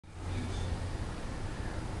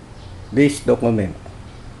this document.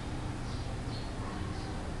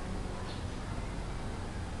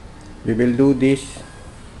 We will do this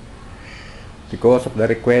because of the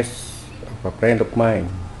request of a friend of mine.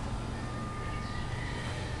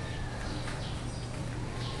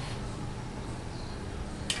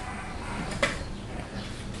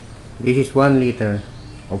 This is 1 liter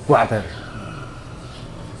of water.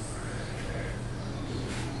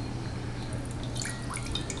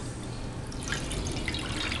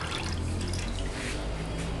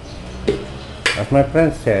 As my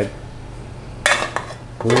friend said,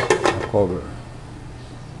 put a cover.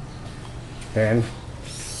 Then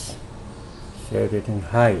set it in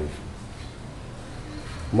high.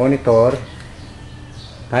 Monitor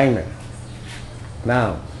timer.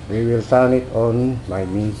 Now we will turn it on by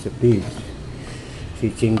means of this.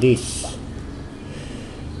 Switching this.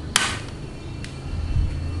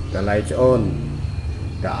 The lights on.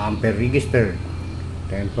 The ampere registered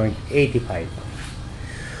 10.85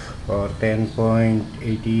 or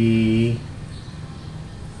 10.80.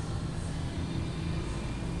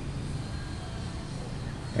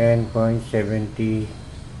 10.75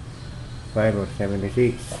 or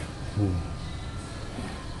 76.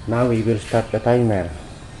 Now we will start the timer.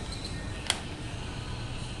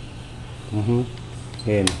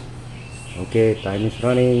 In. Okay, time is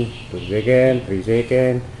running. 2 seconds, 3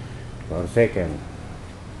 seconds, 4 seconds.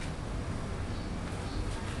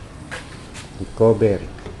 Cover.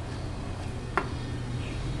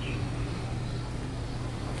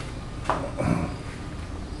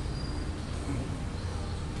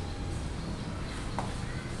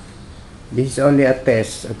 This is only a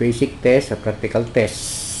test, a basic test, a practical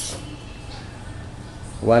test.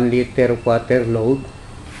 1 liter of water load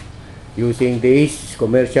using this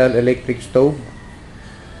commercial electric stove.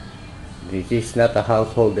 This is not a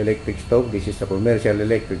household electric stove. This is a commercial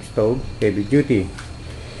electric stove, heavy duty,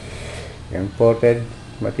 imported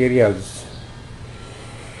materials.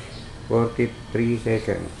 43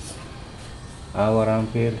 seconds. Our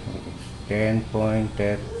ampere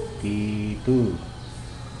 10.32.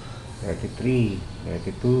 33,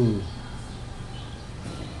 32.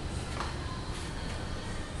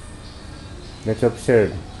 Let's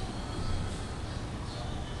observe.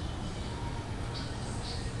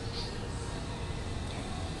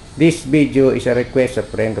 This video is a request of a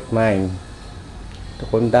friend of mine to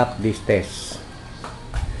conduct this test.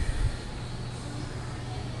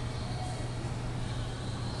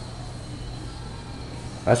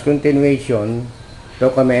 As continuation,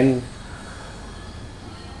 document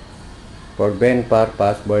for VENPAR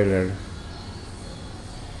fast boiler.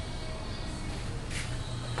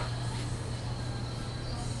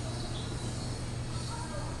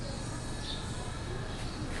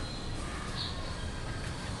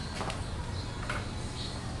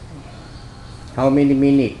 How many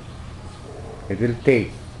minutes it will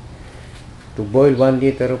take to boil 1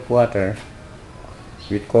 liter of water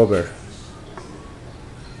with cover.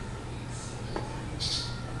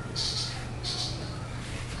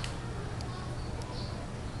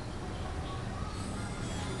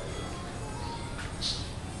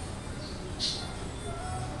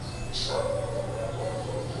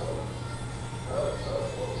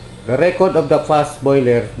 The record of the fast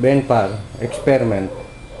boiler VENPAR experiment.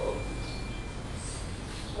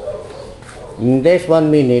 In this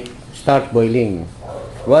 1 minute, start boiling.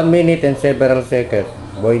 1 minute and several seconds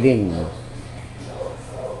boiling.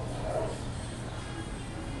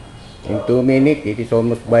 In 2 minutes, it is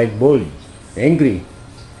almost boiled, angry.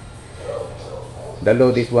 The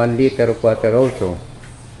load is 1 liter of water also,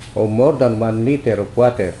 or more than 1 liter of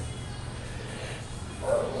water.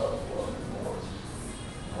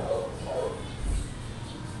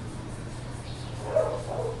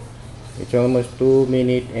 It's almost 2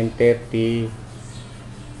 minutes and 39.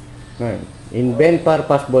 In VENPAR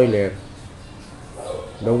fast boiler,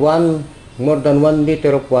 the more than 1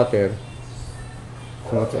 liter of water,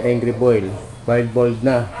 so it's angry boil, boiled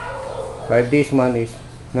na. But this one is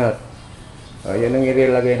not. Yan ang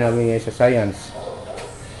ilalagay namin ngayon sa science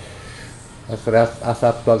as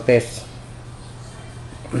actual test.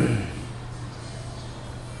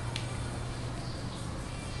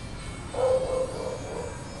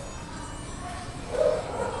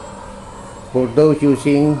 For those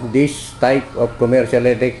using this type of commercial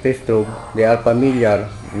electric stove, they are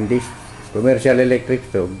familiar in this commercial electric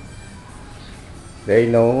stove.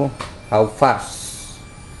 They know how fast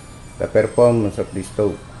the performance of this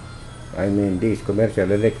stove. I mean this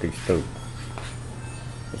commercial electric stove.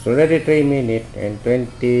 It's already 3 minutes and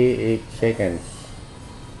 28 seconds.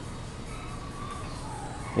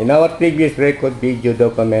 In our previous record video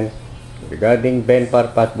document regarding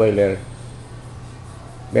VENPAR fast boiler,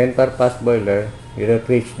 VENPAR fast boiler, it will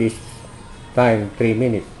reach this time 3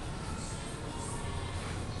 minutes.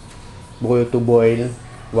 Boil to boil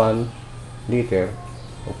 1 liter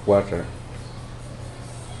of water.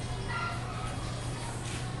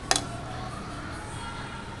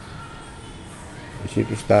 Is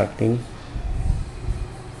it starting?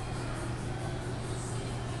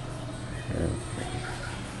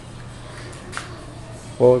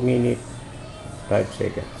 4 minutes 5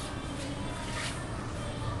 seconds.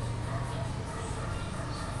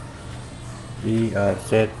 We are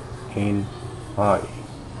set in high.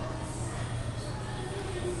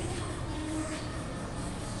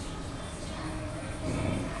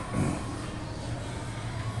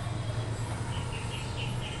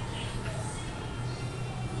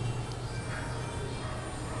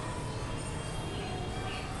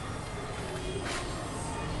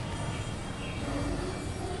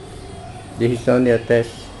 This is only a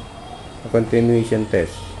test, a continuation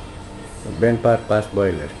test of VENPAR fast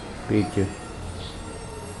boiler video.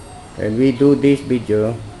 And we do this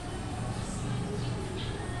video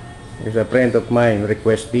because a friend of mine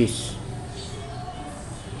request this.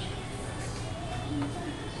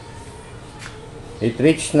 It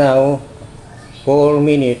reached now 4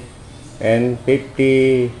 minutes and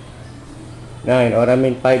 59, or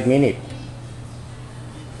 5 minutes.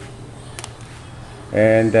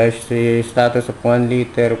 And that's the status of 1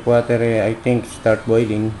 liter of water, I think, start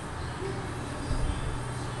boiling,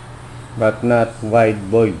 but not wide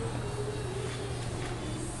boiled.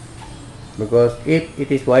 Because if it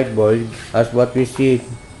is wide boiled, as what we see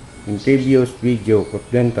in previous video of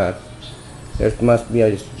VENPAR, there must be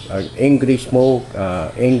an angry smoke,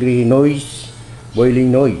 angry noise,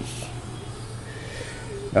 boiling noise.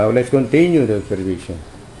 Now let's continue the observation.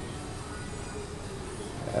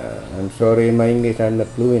 I'm sorry, my English, I'm not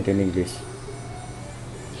fluent in English.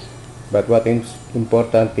 But what is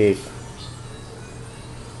important is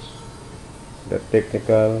the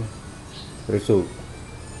technical result,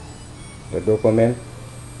 the document,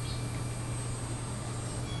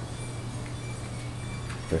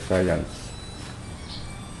 the science.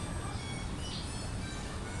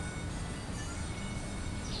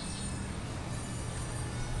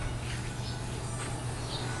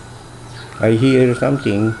 I hear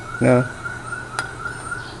something now.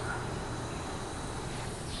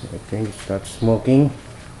 I think it starts smoking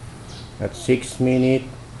at 6 minutes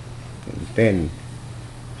and 10.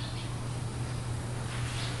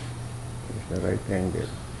 It's the right angle.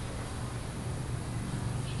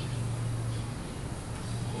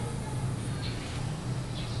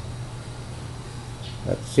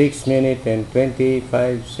 At 6 minutes and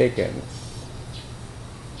 25 seconds.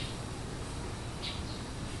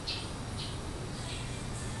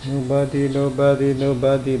 Nobody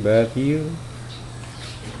but you.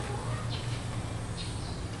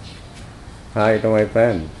 Hi to my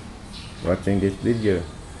friend watching this video.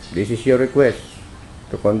 This is your request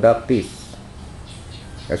to conduct this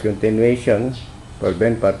as continuation for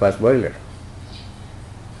VENPAR fast boiler.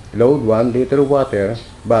 Load 1 liter of water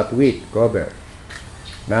but with cover.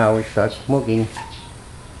 Now it starts smoking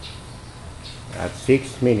at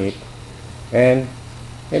 6 minutes and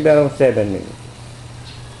maybe around 7 minutes.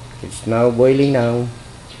 It's now boiling now.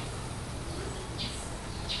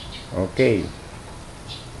 Okay.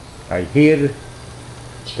 I hear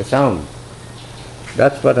the sound.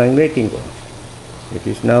 That's what I'm waiting for. It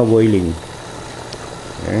is now boiling.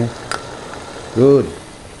 Okay. Good.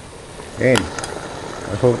 And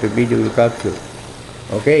I hope the video will capture.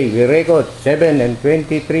 Okay, we record 7 and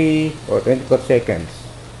 23 or 24 seconds.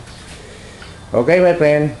 Okay, my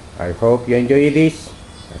friend. I hope you enjoy this.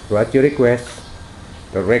 That's what you request.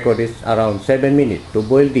 The record is around 7 minutes to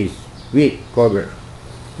boil this with cover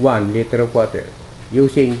 1 liter of water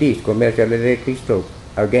using this commercial electric stove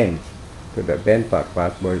against to the VENPAR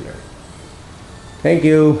fast boiler. Thank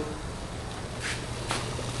you.